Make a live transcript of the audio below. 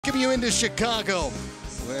Welcome you into Chicago,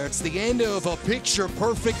 where it's the end of a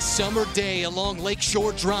picture-perfect summer day along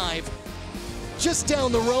Lakeshore Drive. Just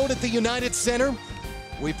down the road at the United Center,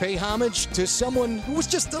 we pay homage to someone who was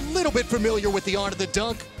just a little bit familiar with the art of the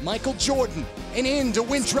dunk, Michael Jordan, and into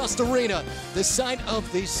Wintrust Arena, the site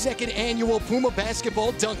of the second annual Puma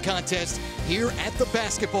Basketball Dunk Contest here at the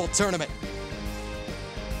basketball tournament.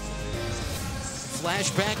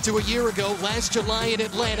 Flashback to a year ago, last July in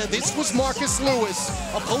Atlanta, this was Marcus Lewis,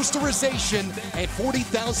 a posterization at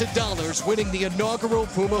 $40,000, winning the inaugural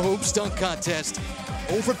Puma Hoops Dunk Contest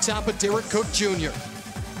over top of Derek Cook Jr.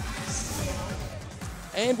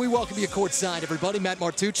 And we welcome you courtside, everybody. Matt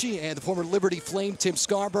Martucci and the former Liberty Flame, Tim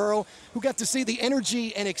Scarborough, who got to see the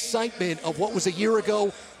energy and excitement of what was a year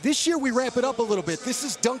ago. This year, we ramp it up a little bit. This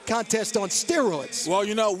is dunk contest on steroids. Well,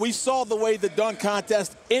 you know, we saw the way the dunk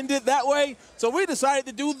contest ended that way, so we decided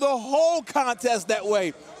to do the whole contest that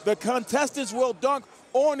way. The contestants will dunk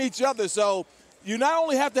on each other, so you not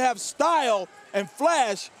only have to have style and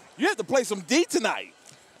flash, you have to play some D tonight.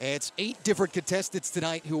 It's 8 different contestants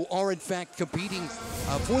tonight who are, in fact, competing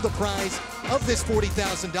for the prize of this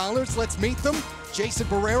 $40,000. Let's meet them. Jason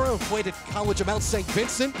Barrera, who played at College of Mount St.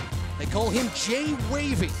 Vincent. They call him Jay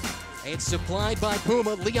Wavy. And supplied by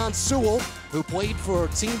Puma, Leon Sewell, who played for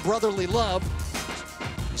Team Brotherly Love,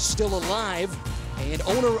 is still alive, and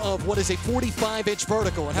owner of what is a 45-inch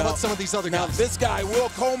vertical. And how about some of these other guys? Now, this guy, Will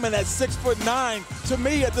Coleman, at 6'9", to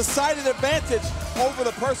me, a decided advantage over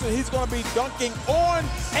the person he's going to be dunking on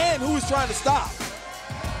and who he's trying to stop.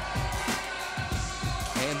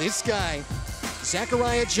 And this guy,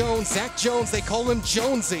 Zachariah Jones, Zach Jones, they call him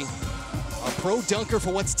Jonesy. A pro dunker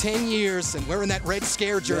for what's 10 years and wearing that red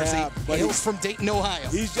scare jersey. Yeah, Hails from Dayton, Ohio.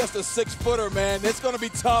 He's just a 6-footer, man. It's going to be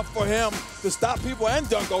tough for him to stop people and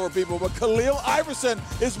dunk over people. But Khalil Iverson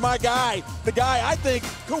is my guy. The guy I think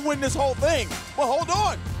could win this whole thing. Well, hold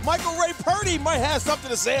on. Michael Ray Purdy might have something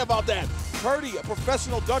to say about that. Purdy, a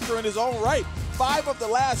professional dunker in his own right. 5 of the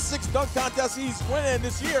last 6 dunk contests he's winning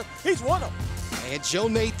this year, he's won them. And Joe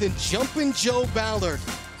Nathan, Jumpin' Joe Ballard.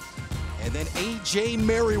 And then A.J.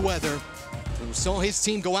 Merriweather, who saw his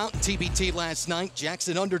team go out in TBT last night.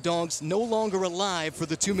 Jackson Underdogs no longer alive for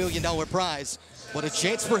the $2 million prize, but a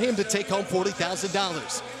chance for him to take home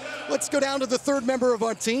 $40,000. Let's go down to the third member of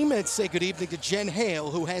our team and say good evening to Jen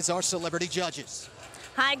Hale, who has our celebrity judges.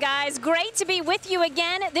 Hi guys, great to be with you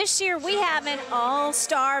again. This year we have an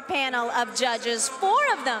all-star panel of judges, 4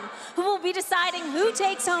 of them, who will be deciding who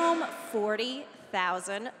takes home $40,000.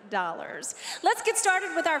 Let's get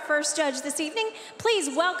started with our first judge this evening.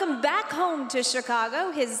 Please welcome back home to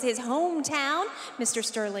Chicago, his hometown, Mr.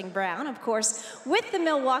 Sterling Brown, of course, with the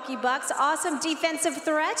Milwaukee Bucks. Awesome defensive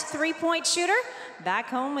threat, 3-point shooter, back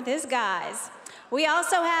home with his guys. We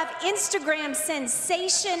also have Instagram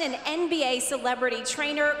sensation and NBA celebrity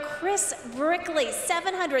trainer Chris Brickley,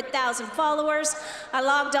 700,000 followers. I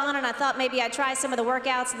logged on and I thought maybe I'd try some of the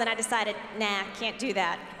workouts, and then I decided, nah, can't do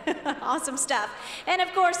that. Awesome stuff. And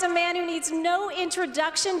of course, a man who needs no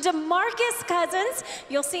introduction, DeMarcus Cousins.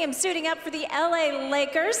 You'll see him suiting up for the LA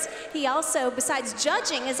Lakers. He also, besides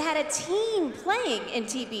judging, has had a team playing in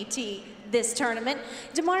TBT this tournament.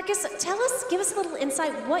 DeMarcus, give us a little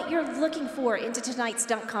insight what you're looking for into tonight's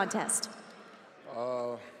dunk contest.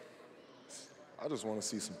 I just want to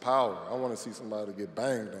see some power. I want to see somebody get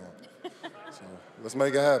banged on. So let's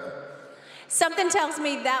make it happen. Something tells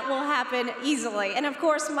me that will happen easily. And of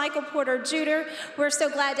course, Michael Porter Jr., we're so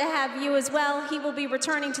glad to have you as well. He will be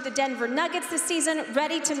returning to the Denver Nuggets this season,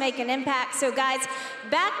 ready to make an impact. So guys,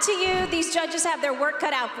 back to you. These judges have their work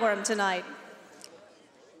cut out for them tonight.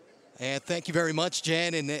 And thank you very much,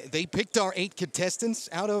 Jen. And they picked our 8 contestants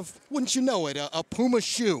out of, wouldn't you know it, a Puma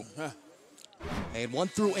shoe. And 1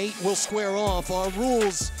 through 8 will square off. Our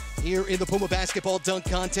rules here in the Puma Basketball Dunk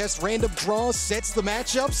Contest: random draw sets the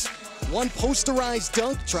matchups. 1 posterized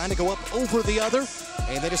dunk, trying to go up over the other.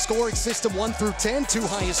 And then a scoring system 1 through 10. 2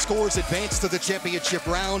 highest scores advance to the championship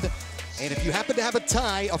round. And if you happen to have a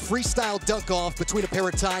tie, a freestyle dunk-off between a pair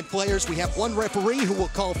of tied players, we have 1 referee who will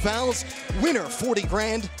call fouls. Winner, $40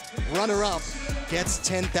 grand. Runner-up gets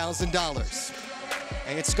 $10,000.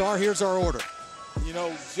 And Scar, here's our order. You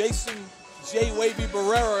know, Jason J. Wavy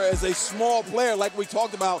Barrera is a small player, like we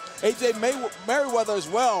talked about. A.J. Merriweather as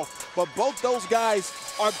well. But both those guys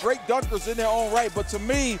are great dunkers in their own right. But to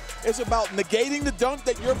me, it's about negating the dunk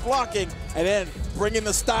that you're blocking and then bringing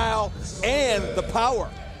the style and the power.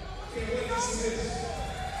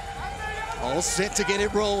 All set to get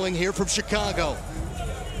it rolling here from Chicago.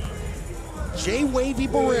 Jay Wavy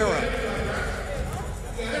Barrera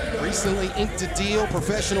recently inked a deal,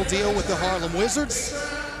 professional deal with the Harlem Wizards,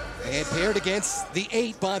 and paired against the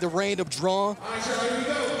 8 by the random draw.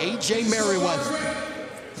 A.J. Merriweather,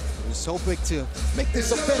 who's hoping to make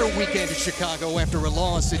this a better weekend in Chicago after a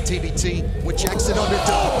loss at TBT with Jackson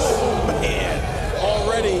underdogs. Man,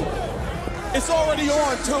 it's already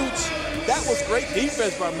on, Tooch. That was great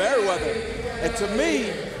defense by Merriweather. And to me,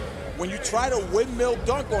 when you try to windmill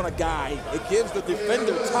dunk on a guy, it gives the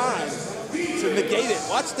defender time to negate it.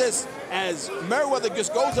 Watch this. As Merriweather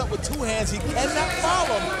just goes up with two hands, he cannot foul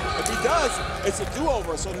him. If he does, it's a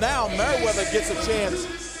do-over. So now Merriweather gets a chance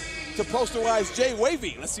to posterize Jay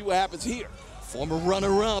Wavy. Let's see what happens here. Former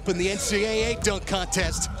runner-up in the NCAA dunk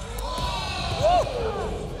contest.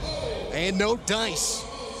 And no dice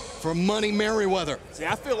for Money Merriweather. See,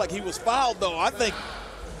 I feel like he was fouled, though. I think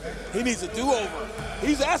he needs a do-over.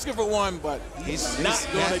 He's asking for one, but he's not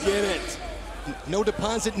going to get it. No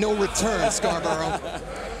deposit, no return, Scarborough.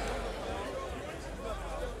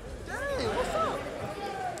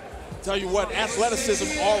 Tell you what,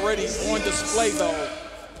 athleticism already on display, though.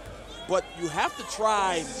 But you have to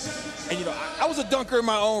try, and you know, I was a dunker in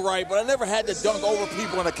my own right, but I never had to dunk over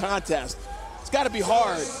people in a contest. It's got to be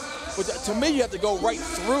hard. But to me, you have to go right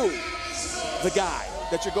through the guy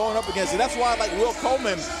that you're going up against. And that's why I like Will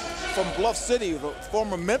Coleman from Bluff City, the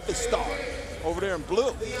former Memphis star, over there in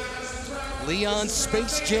blue. Leon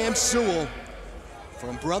Space Jam Sewell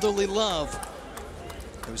from Brotherly Love.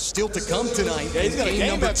 Who's still to come tonight. Yeah, he's got a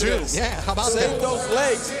game number 2. This. Yeah, how about Save that? those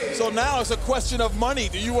legs. So now it's a question of money.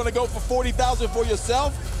 Do you want to go for $40,000 for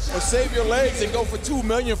yourself, or save your legs and go for $2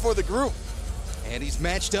 million for the group? And he's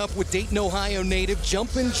matched up with Dayton, Ohio native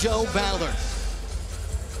Jumpin' Joe Ballard,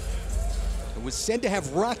 who was said to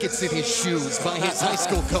have rockets in his shoes by his high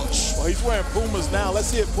school coach. Well, he's wearing Pumas now. Let's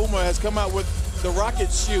see if Puma has come out with the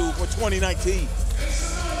rocket shoe for 2019.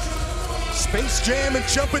 Space Jam and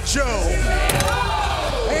Jumpin' Joe.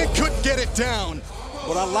 And couldn't get it down.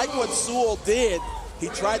 But I like what Sewell did. He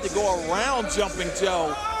tried to go around Jumping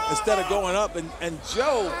Joe instead of going up. And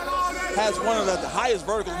Joe has one of the highest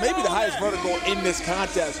verticals, maybe the highest vertical in this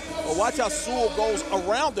contest. But watch how Sewell goes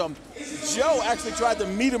around him. Joe actually tried to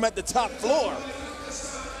meet him at the top floor.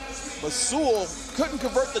 But Sewell couldn't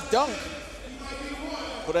convert the dunk.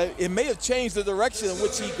 But it may have changed the direction in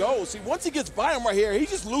which he goes. See, once he gets by him right here,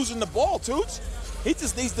 he's just losing the ball, Tooch. He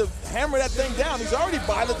just needs to hammer that thing down. He's already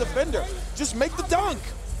by the defender. Just make the dunk.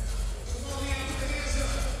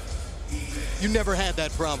 You never had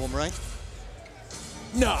that problem, right?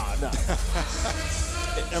 No.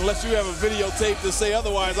 Unless you have a videotape to say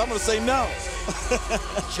otherwise, I'm going to say no.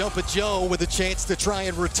 Jumpin' Joe with a chance to try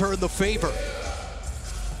and return the favor.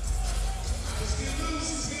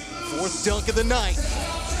 Fourth dunk of the night.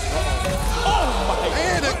 Oh, my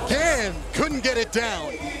And God. again, couldn't get it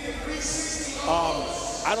down.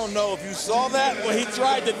 I don't know if you saw that when he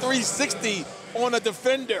tried the 360 on a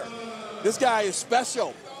defender. This guy is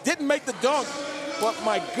special. Didn't make the dunk, but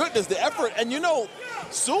my goodness, the effort. And you know,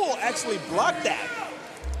 Sewell actually blocked that.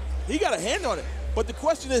 He got a hand on it. But the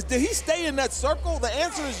question is, did he stay in that circle? The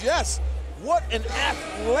answer is yes. What an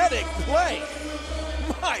athletic play.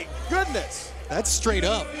 My goodness. That's straight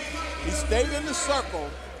up. He stayed in the circle.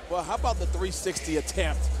 Well, how about the 360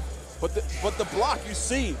 attempt? But the block, you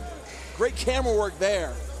see, great camera work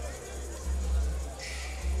there.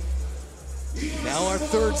 Now our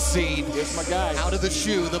third seed. Here's my guy. Out of the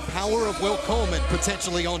shoe, the power of Will Coleman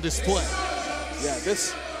potentially on display. Yeah,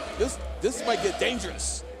 this might get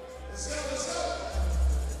dangerous.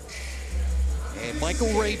 And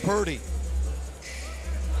Michael Ray Purdy,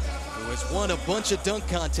 who has won a bunch of dunk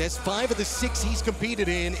contests, 5 of the 6 he's competed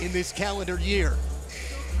in this calendar year.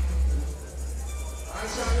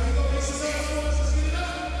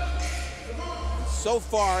 So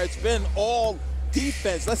far, it's been all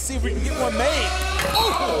defense. Let's see if we can get one made.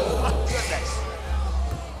 Oh, my goodness.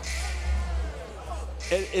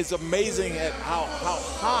 It is amazing at how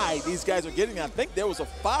high these guys are getting. I think there was a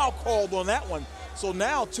foul called on that one. So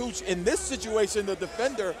now, Tooch, in this situation, the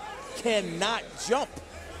defender cannot jump.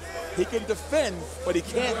 He can defend, but he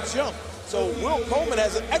can't jump. So Will Coleman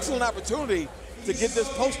has an excellent opportunity to get this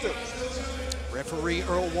poster. Referee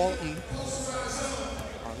Earl Walton,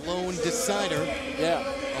 our lone decider. Yeah.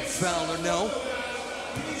 Of foul or no.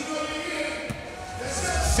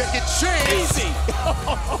 Second chance. Easy.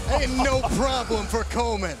 And no problem for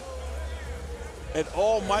Coleman. And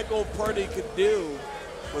all Michael Purdy could do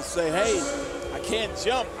was say, hey, I can't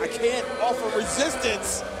jump. I can't offer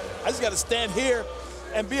resistance. I just got to stand here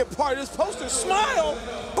and be a part of this poster. Smile.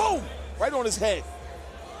 Boom. Right on his head.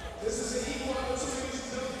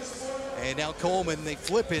 And now Coleman, they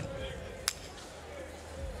flip it.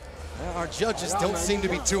 Well, our judges don't seem to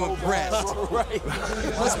be too impressed. Right.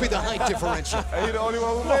 Must be the height differential. Hey, he the only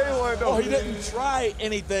one who made one, though. Oh, he didn't try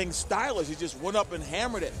anything stylish. He just went up and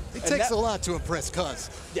hammered it. It takes a lot to impress Cuz.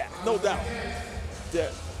 Yeah, no doubt. Yeah.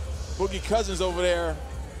 Boogie Cousins over there,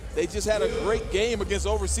 they just had a great game against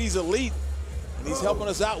Overseas Elite, and he's helping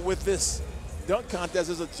us out with this dunk contest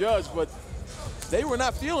as a judge, but they were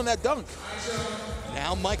not feeling that dunk.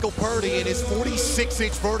 Now Michael Purdy and his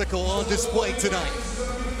 46-inch vertical on display tonight.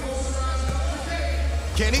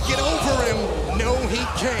 Can he get over him? No, he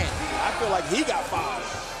can't. I feel like he got fouled.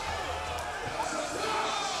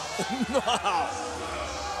 Wow.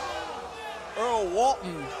 Earl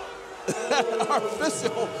Walton, our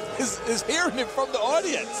official, is hearing it from the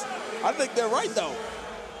audience. I think they're right, though.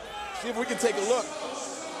 See if we can take a look.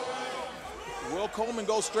 Will Coleman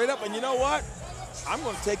goes straight up, and you know what? I'm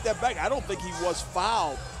going to take that back. I don't think he was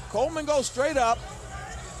fouled. Coleman goes straight up,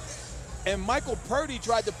 and Michael Purdy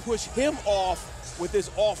tried to push him off with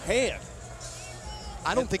his offhand.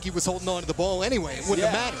 I don't think he was holding on to the ball anyway. It wouldn't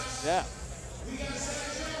have mattered. Yeah.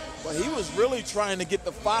 But he was really trying to get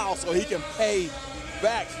the foul so he can pay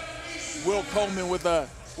back Will Coleman with a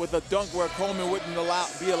dunk where Coleman wouldn't be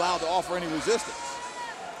allowed to offer any resistance.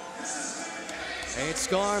 And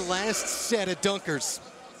Scar, last set of dunkers.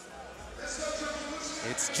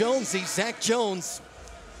 It's Jonesy, Zach Jones,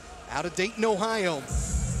 out of Dayton, Ohio.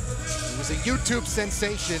 He was a YouTube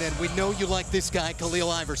sensation, and we know you like this guy,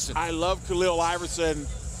 Khalil Iverson. I love Khalil Iverson,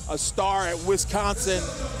 a star at Wisconsin,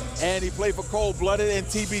 and he played for Cold Blooded and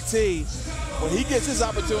TBT. When he gets his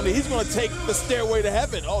opportunity, he's going to take the stairway to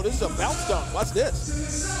heaven. Oh, this is a bounce dunk. Watch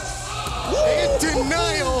this. And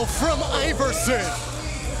denial from Iverson.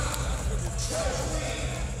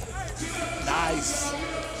 Nice.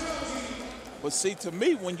 But see, to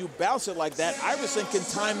me, when you bounce it like that, Iverson can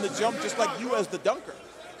time the jump just like you as the dunker.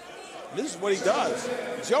 This is what he does.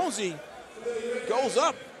 Jonesy goes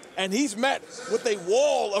up, and he's met with a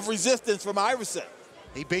wall of resistance from Iverson.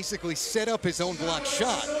 He basically set up his own block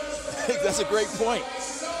shot. That's a great point.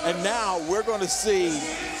 And now we're going to see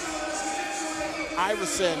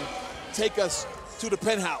Iverson take us to the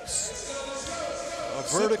penthouse. A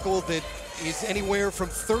vertical that is anywhere from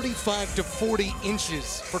 35 to 40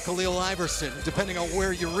 inches for Khalil Iverson, depending on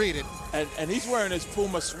where you read it. And he's wearing his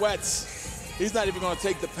Puma sweats. He's not even going to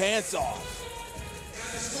take the pants off.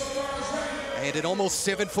 And an almost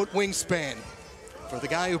 7-foot wingspan for the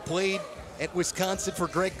guy who played at Wisconsin for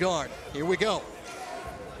Greg Gard. Here we go.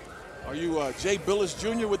 Are you Jay Billis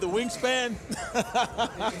Jr. with the wingspan?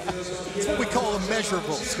 That's what we call a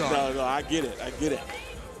measurable, Scar. No, I get it. I get it.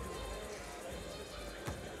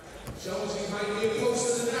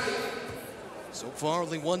 So far,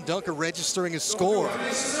 only one dunker registering a score.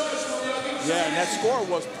 Yeah, and that score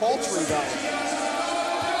was paltry, though.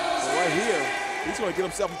 So right here, he's going to get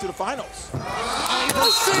himself into the finals.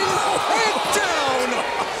 Iverson, head down,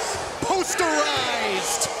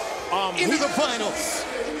 posterized into the finals.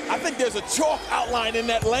 I think there's a chalk outline in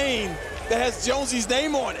that lane that has Jonesy's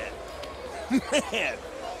name on it. Man,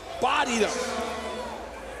 bodied him.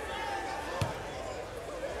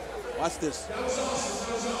 Watch this.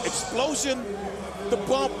 Explosion, the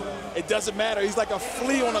bump, it doesn't matter. He's like a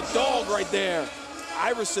flea on a dog right there.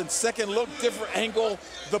 Iverson, second look, different angle,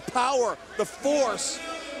 the power, the force.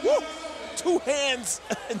 Woo! 2 hands,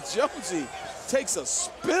 and Jonesy takes a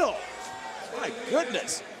spill. My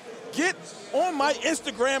goodness. Get on my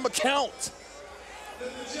Instagram account.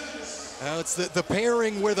 It's the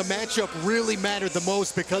pairing where the matchup really mattered the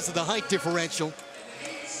most because of the height differential.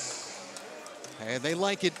 And they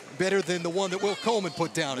like it better than the one that Will Coleman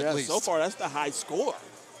put down, at least. So far, that's the high score.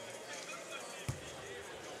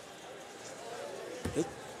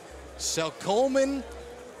 So Coleman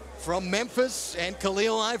from Memphis and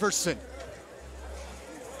Khalil Iverson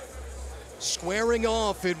squaring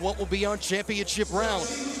off in what will be our championship round.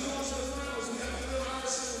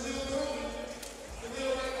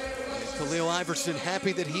 And Khalil Iverson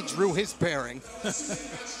happy that he drew his pairing.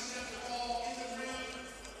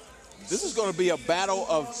 This is going to be a battle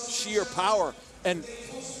of sheer power. And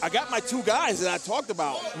I got my 2 guys that I talked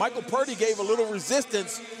about. Michael Purdy gave a little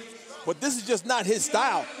resistance, but this is just not his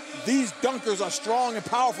style. These dunkers are strong and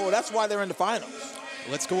powerful. That's why they're in the finals.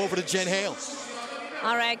 Let's go over to Jen Hale.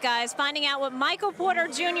 All right, guys, finding out what Michael Porter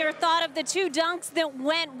Jr. thought of the 2 dunks that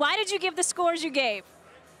went. Why did you give the scores you gave?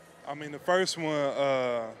 I mean, the first one,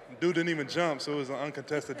 dude didn't even jump, so it was an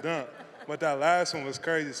uncontested dunk. But that last one was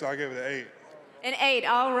crazy, so I gave it an 8. An 8,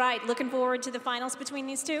 all right. Looking forward to the finals between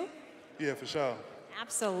these 2? Yeah, for sure.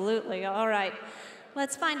 Absolutely, all right.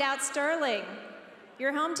 Let's find out, Sterling.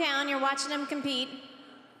 Your hometown, you're watching them compete.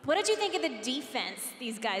 What did you think of the defense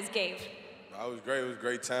these guys gave? It was great. It was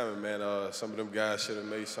great timing, man. Some of them guys should have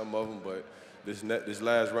made some of them, but this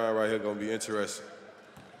last round right here gonna be interesting.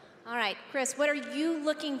 All right, Chris, what are you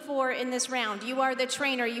looking for in this round? You are the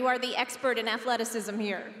trainer. You are the expert in athleticism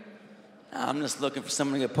here. I'm just looking for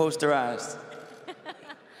someone to get posterized.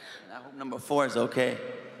 I hope number 4 is okay.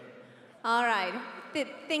 All right,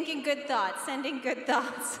 thinking good thoughts, sending good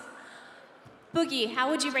thoughts. Boogie,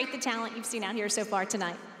 how would you rate the talent you've seen out here so far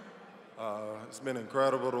tonight? It's been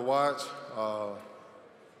incredible to watch.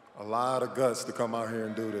 A lot of guts to come out here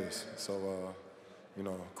and do this. So, you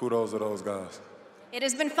know, kudos to those guys. It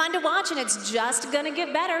has been fun to watch, and it's just going to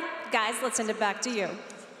get better. Guys, let's send it back to you.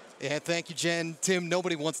 Yeah, thank you, Jen. Tim,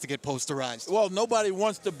 nobody wants to get posterized. Well, nobody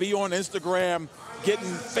wants to be on Instagram getting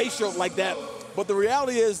facial like that. But the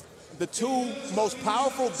reality is the two most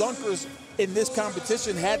powerful dunkers in this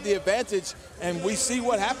competition had the advantage, and we see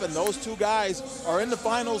what happened. Those two guys are in the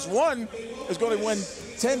finals. One is going to win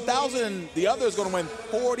 $10,000, and the other is going to win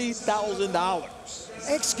 $40,000.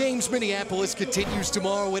 X Games Minneapolis continues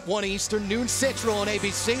tomorrow at 1 Eastern, noon Central on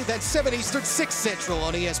ABC, then 7 Eastern, 6 Central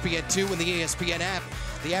on ESPN2 and the ESPN app.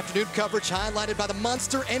 The afternoon coverage highlighted by the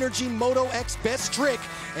Monster Energy Moto X Best Trick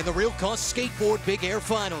and the Real Cost Skateboard Big Air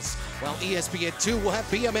Finals, while ESPN2 will have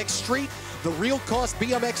BMX Street, the Real Cost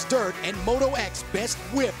BMX Dirt, and Moto X Best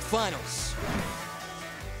Whip Finals.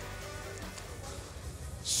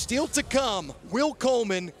 Still to come, Will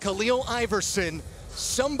Coleman, Khalil Iverson.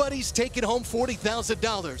 Somebody's taking home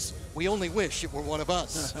 $40,000. We only wish it were one of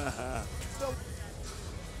us.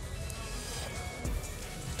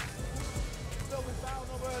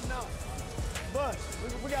 But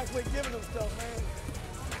we got to quit giving them stuff, man.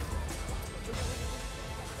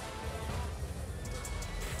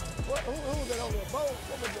 Who was that over there? Bo?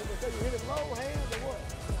 What was it? Did you hit him low hands or what?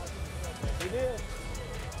 He did.